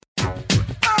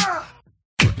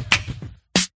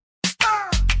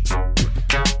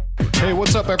Hey,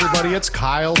 what's up, everybody? It's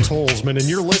Kyle Tolsman, and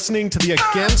you're listening to the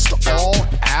Against All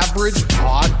Average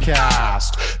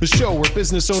podcast, the show where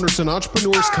business owners and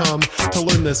entrepreneurs come to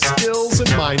learn the skills and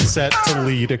mindset to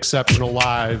lead exceptional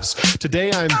lives.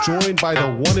 Today, I'm joined by the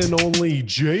one and only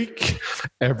Jake.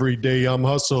 Every day, I'm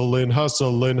hustling.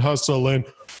 Spurley.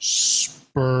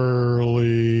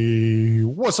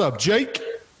 What's up, Jake?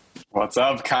 What's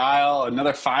up, Kyle?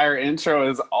 Another fire intro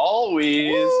as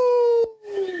always.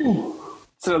 Woo!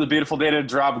 It's another beautiful day to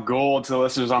drop gold to the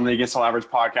listeners on the Against All Average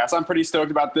podcast. I'm pretty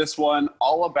stoked about this one.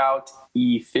 All about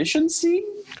efficiency,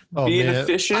 being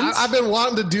efficient. I've been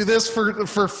wanting to do this for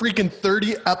freaking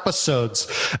 30 episodes.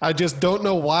 I just don't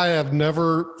know why I've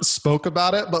never spoke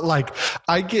about it, but like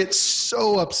I get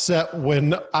so upset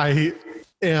when I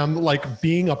am like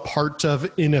being a part of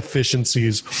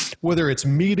inefficiencies, whether it's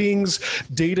meetings,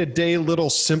 day-to-day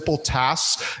little simple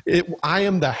tasks. I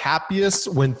am the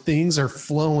happiest when things are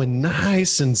flowing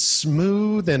nice and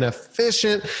smooth and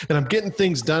efficient and I'm getting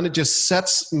things done. It just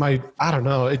sets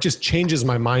it just changes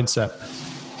my mindset.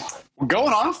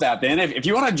 Going off that then, if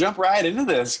you want to jump right into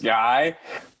this, guy,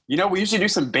 you know, we usually do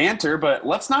some banter, but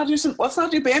let's not do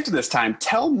banter this time.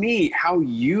 Tell me how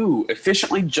you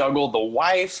efficiently juggle the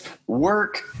wife,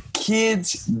 work,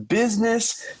 kids,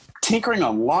 business, tinkering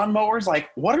on lawnmowers. Like,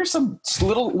 what are some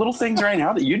little things right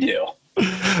now that you do?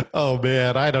 Oh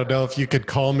man, I don't know if you could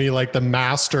call me like the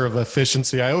master of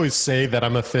efficiency. I always say that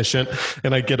I'm efficient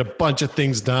and I get a bunch of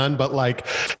things done, but like,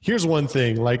 here's one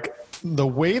thing, like the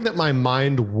way that my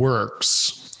mind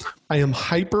works, I am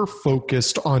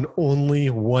hyper-focused on only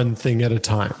one thing at a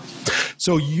time.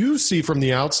 So you see from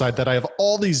the outside that I have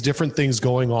all these different things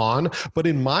going on, but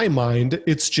in my mind,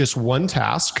 it's just one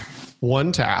task.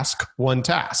 Even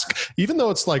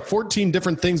though it's like 14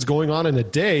 different things going on in a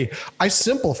day, I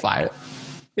simplify it.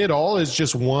 It all is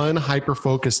just one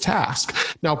hyper-focused task.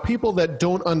 Now, people that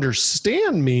don't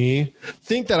understand me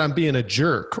think that I'm being a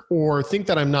jerk or think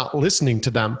that I'm not listening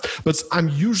to them. But I'm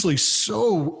usually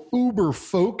so uber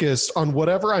focused on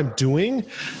whatever I'm doing.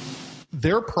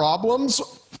 Their problems,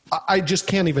 I just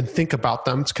can't even think about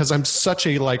them because I'm such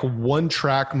a like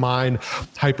one-track mind,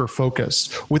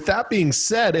 hyper-focused. With that being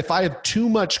said, if I have too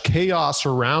much chaos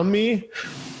around me,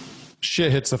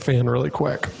 shit hits the fan really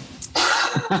quick.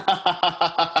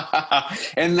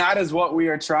 And that is what we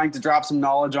are trying to drop some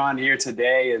knowledge on here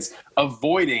today, is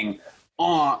avoiding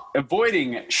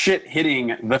shit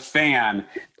hitting the fan.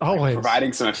 Always.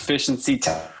 Providing some efficiency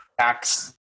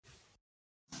hacks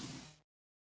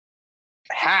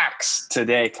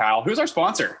today, Kyle. Who's our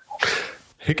sponsor?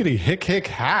 Hickety hick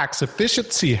hacks,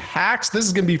 efficiency hacks. This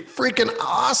is going to be freaking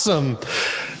awesome.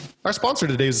 Our sponsor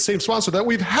today is the same sponsor that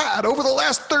we've had over the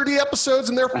last 30 episodes,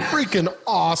 and they're freaking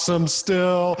awesome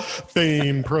still.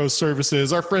 Fame Pro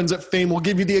Services. Our friends at Fame will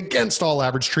give you the Against All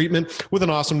Average treatment with an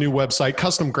awesome new website,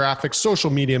 custom graphics, social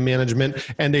media management,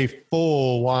 and a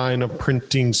full line of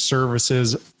printing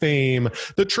services. Fame,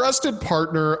 the trusted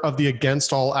partner of the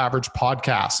Against All Average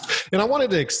podcast. And I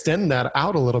wanted to extend that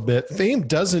out a little bit. Fame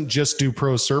doesn't just do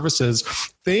pro services.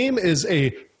 Fame is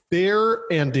a fair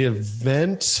and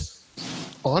event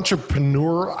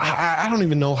entrepreneur. I don't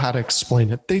even know how to explain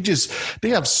it. They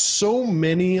have so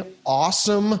many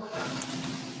awesome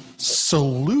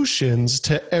solutions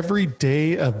to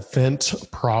everyday event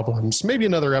problems. Maybe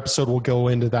another episode will go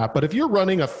into that. But if you're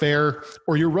running a fair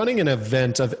or you're running an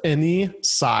event of any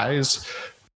size,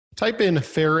 type in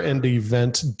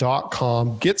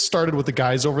fairandevent.com. Get started with the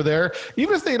guys over there.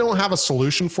 Even if they don't have a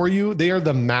solution for you, they are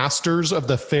the masters of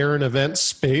the fair and event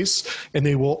space, and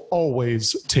they will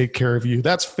always take care of you.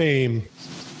 That's Fame.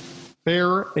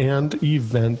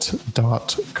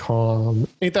 Fairandevent.com.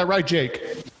 Ain't that right, Jake?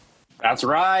 That's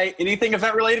right. Anything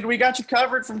event related, we got you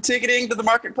covered, from ticketing to the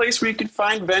marketplace where you can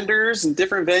find vendors and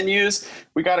different venues.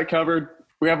 We got it covered.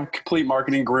 We have a complete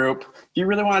marketing group. If you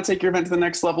really want to take your event to the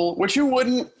next level, which you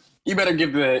wouldn't, you better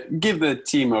give the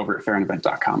team over at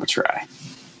fairandevent.com a try.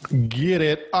 Get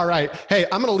it. All right. Hey,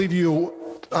 I'm going to leave you,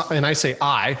 and I say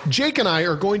Jake and I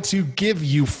are going to give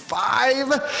you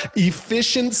 5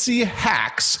 efficiency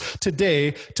hacks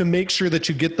today to make sure that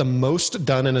you get the most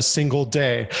done in a single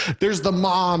day. There's the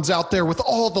moms out there with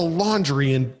all the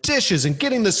laundry and dishes and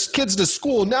getting the kids to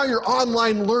school. Now you're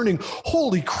online learning.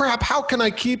 Holy crap, how can I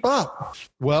keep up?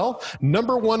 Well,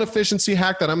 number 1 efficiency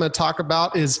hack that I'm going to talk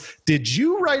about is, did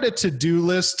you write a to-do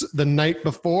list the night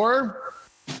before?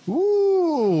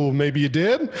 Ooh, maybe you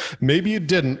did, maybe you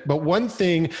didn't. But one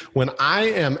thing, when I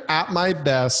am at my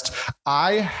best,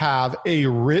 I have a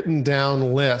written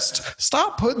down list.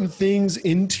 Stop putting things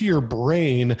into your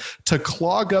brain to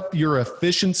clog up your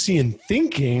efficiency in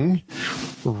thinking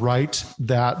write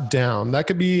that down. That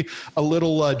could be a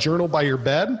little journal by your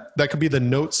bed. That could be the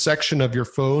notes section of your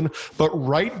phone, but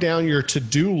write down your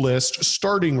to-do list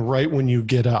starting right when you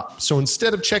get up. So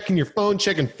instead of checking your phone,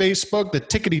 checking Facebook, the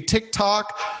tickety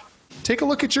tick-tock, take a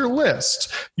look at your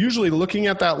list. Usually looking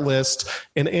at that list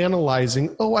and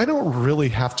analyzing, oh, I don't really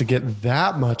have to get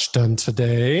that much done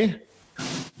today,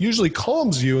 usually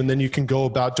calms you, and then you can go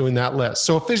about doing that list.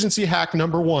 So efficiency hack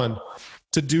number 1,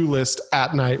 to-do list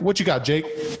at night. What you got, Jake?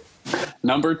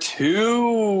 Number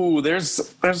 2, there's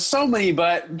so many,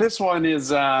 but this one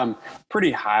is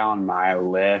pretty high on my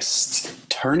list.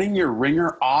 Turning your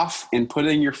ringer off and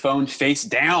putting your phone face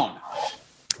down.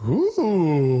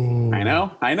 Ooh. I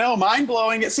know. Mind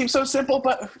blowing. It seems so simple,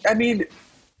 but I mean,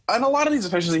 on a lot of these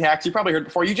efficiency hacks, you probably heard it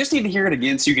before. You just need to hear it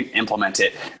again so you can implement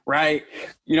it, right?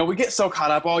 You know, we get so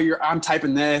caught up. Oh, I'm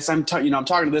typing this. I'm talking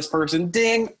to this person.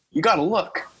 Ding. You got to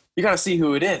look. You got to see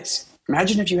who it is.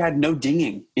 Imagine if you had no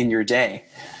dinging in your day.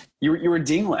 You were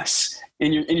dingless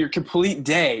in your complete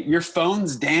day. Your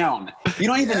phone's down. You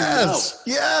don't even know.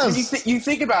 Yes. You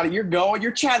think about it.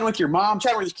 You're chatting with your mom,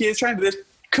 chatting with your kids, trying to do this,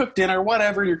 cook dinner,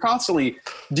 whatever. You're constantly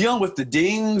dealing with the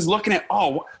dings, looking at,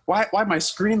 oh, why my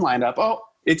screen lined up? Oh,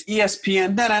 it's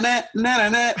ESPN,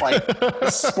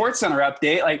 like Sports Center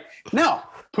update. Like, no,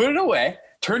 put it away,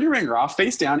 turn your ringer off,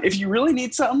 face down. If you really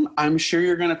need something, I'm sure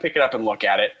you're going to pick it up and look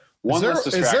at it.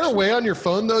 Is there a way on your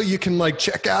phone though you can like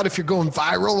check out if you're going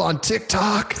viral on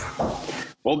TikTok?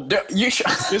 Well, isn't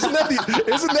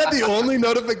that the only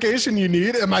notification you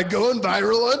need? Am I going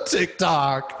viral on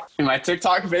TikTok? Am I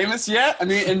TikTok famous yet? I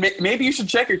mean, and maybe you should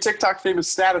check your TikTok famous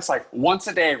status like once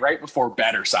a day right before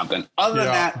bed or something. Other than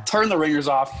that, turn the ringers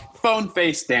off, phone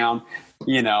face down,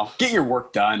 get your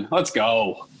work done. Let's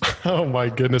go. Oh my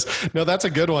goodness. No, that's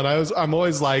a good one. I'm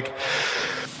always like,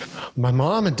 my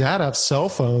mom and dad have cell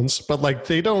phones, but like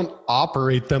they don't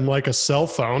operate them like a cell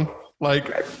phone.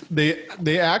 Like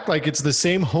they act like it's the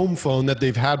same home phone that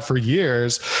they've had for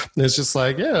years. And it's just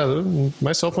like, yeah,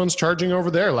 my cell phone's charging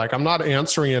over there. Like I'm not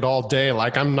answering it all day.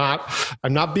 Like I'm not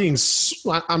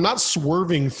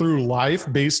swerving through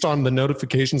life based on the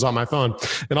notifications on my phone.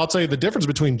 And I'll tell you the difference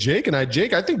between Jake and I.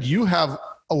 Jake, I think you have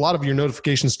a lot of your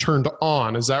notifications turned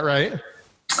on. Is that right?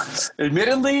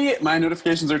 Admittedly, my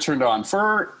notifications are turned on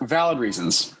for valid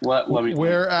reasons.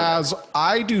 Whereas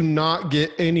I do not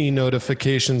get any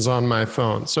notifications on my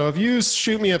phone. So if you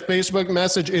shoot me a Facebook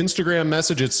message, Instagram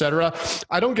message, etc.,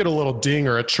 I don't get a little ding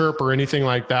or a chirp or anything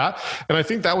like that. And I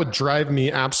think that would drive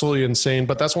me absolutely insane.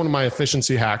 But that's one of my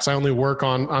efficiency hacks. I only work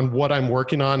on what I'm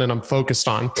working on and I'm focused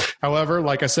on. However,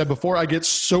 like I said before, I get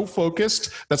so focused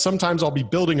that sometimes I'll be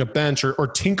building a bench or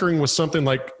tinkering with something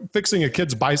like fixing a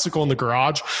kid's bicycle in the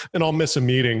garage, and I'll miss a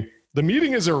meeting. The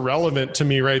meeting is irrelevant to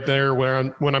me right there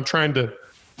when I'm trying to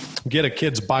get a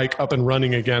kid's bike up and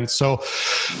running again. So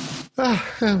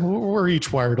we're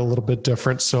each wired a little bit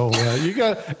different. So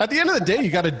at the end of the day, you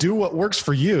got to do what works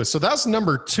for you. So that's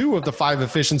number 2 of the 5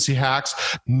 efficiency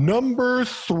hacks. Number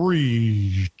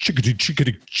 3, chickadee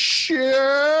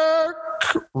check.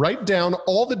 Write down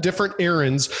all the different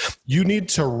errands you need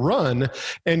to run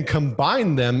and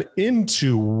combine them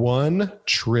into one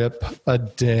trip a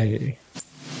day.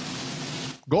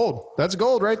 Gold. That's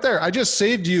gold right there. I just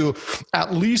saved you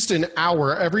at least an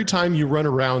hour every time you run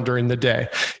around during the day.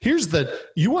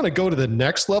 You want to go to the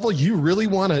next level? You really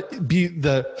want to be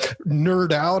the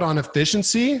nerd out on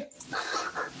efficiency?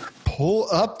 Pull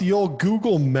up the old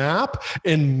Google map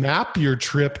and map your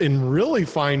trip and really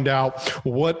find out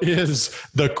what is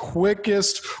the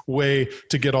quickest way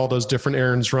to get all those different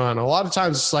errands run. A lot of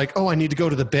times it's like, oh, I need to go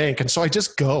to the bank. And so I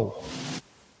just go.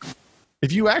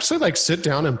 If you actually sit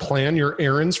down and plan your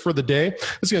errands for the day,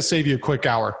 it's going to save you a quick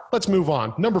hour. Let's move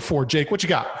on. Number 4, Jake, what you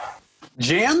got?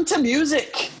 Jam to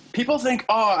music. People think,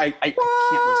 oh, I can't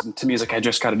listen to music. I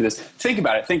just got to do this. Think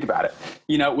about it.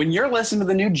 When you're listening to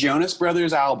the new Jonas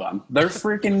Brothers album, their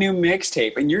freaking new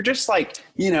mixtape, and you're just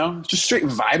just straight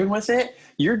vibing with it,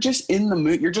 you're just in the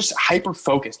mood. You're just hyper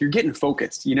focused. You're getting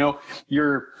focused.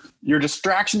 Your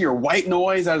distraction, your white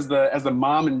noise, as the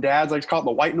mom and dads like to call it,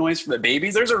 the white noise for the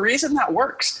babies. There's a reason that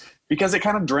works. Because it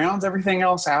kind of drowns everything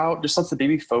else out, just lets the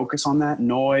baby focus on that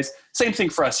noise. Same thing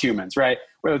for us humans, right?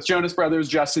 Whether it's Jonas Brothers,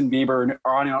 Justin Bieber,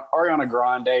 Ariana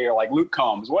Grande, or like Luke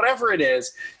Combs, whatever it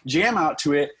is, jam out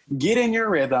to it, get in your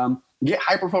rhythm, get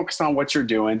hyper-focused on what you're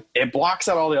doing. It blocks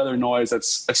out all the other noise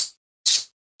that's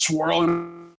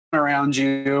swirling around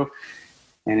you,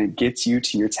 and it gets you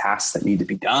to your tasks that need to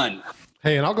be done.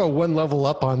 Hey, and I'll go one level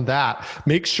up on that.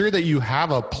 Make sure that you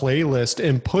have a playlist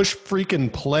and push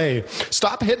freaking play.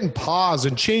 Stop hitting pause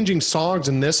and changing songs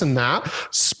and this and that.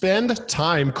 Spend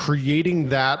time creating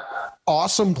that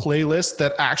awesome playlist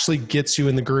that actually gets you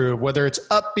in the groove, whether it's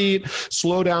upbeat,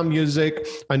 slow down music.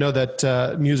 I know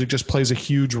that music just plays a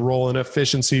huge role in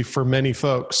efficiency for many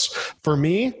folks. For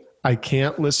me, I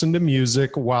can't listen to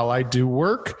music while I do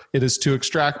work. It is too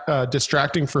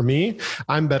distracting for me.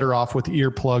 I'm better off with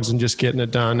earplugs and just getting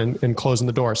it done and closing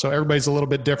the door. So everybody's a little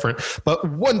bit different, but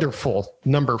wonderful.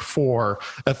 Number 4,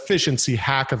 efficiency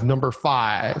hack of number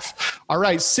 5. All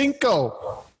right,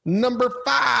 Cinco, number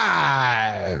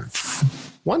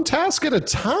 5. One task at a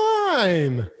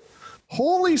time.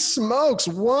 Holy smokes,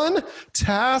 one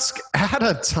task at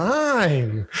a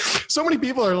time. So many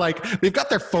people are like, they've got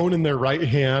their phone in their right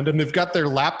hand and they've got their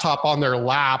laptop on their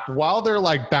lap while they're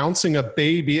like bouncing a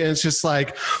baby. And it's just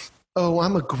like, oh,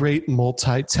 I'm a great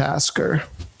multitasker.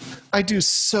 I do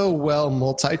so well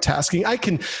multitasking. I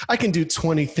can do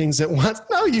 20 things at once.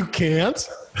 No, you can't.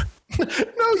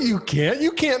 No, you can't.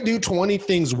 You can't do 20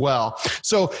 things well.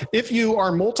 So if you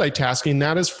are multitasking,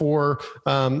 that is for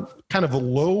kind of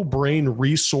low brain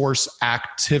resource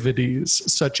activities,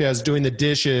 such as doing the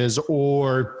dishes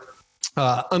or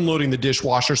unloading the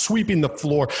dishwasher, sweeping the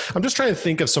floor. I'm just trying to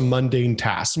think of some mundane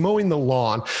tasks, mowing the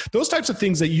lawn, those types of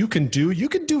things that you can do. You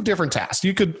could do different tasks.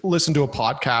 You could listen to a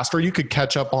podcast, or you could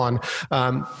catch up on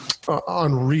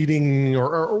reading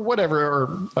or whatever,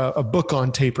 or a book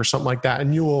on tape or something like that,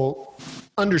 and you will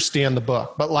understand the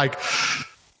book. But like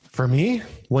for me,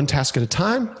 one task at a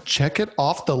time, check it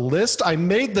off the list I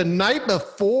made the night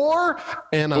before,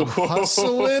 and I'm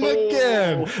hustling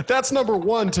again. That's number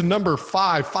 1 to number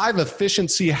 5. 5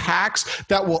 efficiency hacks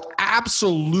that will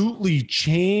absolutely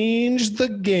change the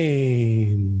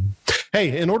game.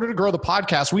 Hey, in order to grow the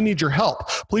podcast, we need your help.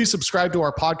 Please subscribe to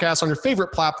our podcast on your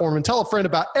favorite platform and tell a friend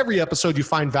about every episode you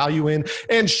find value in,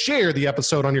 and share the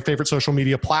episode on your favorite social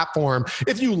media platform.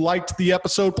 If you liked the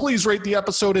episode, please rate the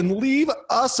episode and leave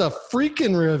us a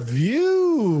freaking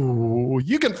review.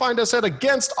 You can find us at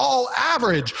Against All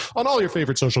Average on all your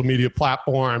favorite social media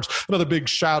platforms. Another big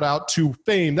shout out to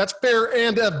Fame. That's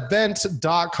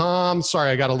fairandevent.com. Sorry,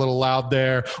 I got a little loud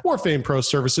there. Or Fame Pro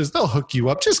Services. They'll hook you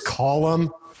up. Just call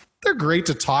them. They're great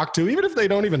to talk to. Even if they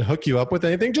don't even hook you up with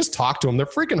anything, just talk to them. They're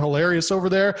freaking hilarious over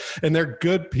there, and they're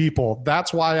good people.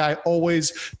 That's why I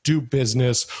always do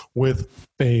business with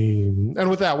Fame. And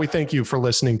with that, we thank you for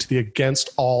listening to the Against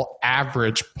All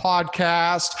Average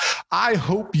podcast. I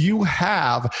hope you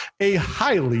have a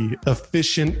highly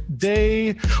efficient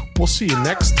day. We'll see you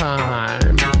next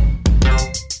time.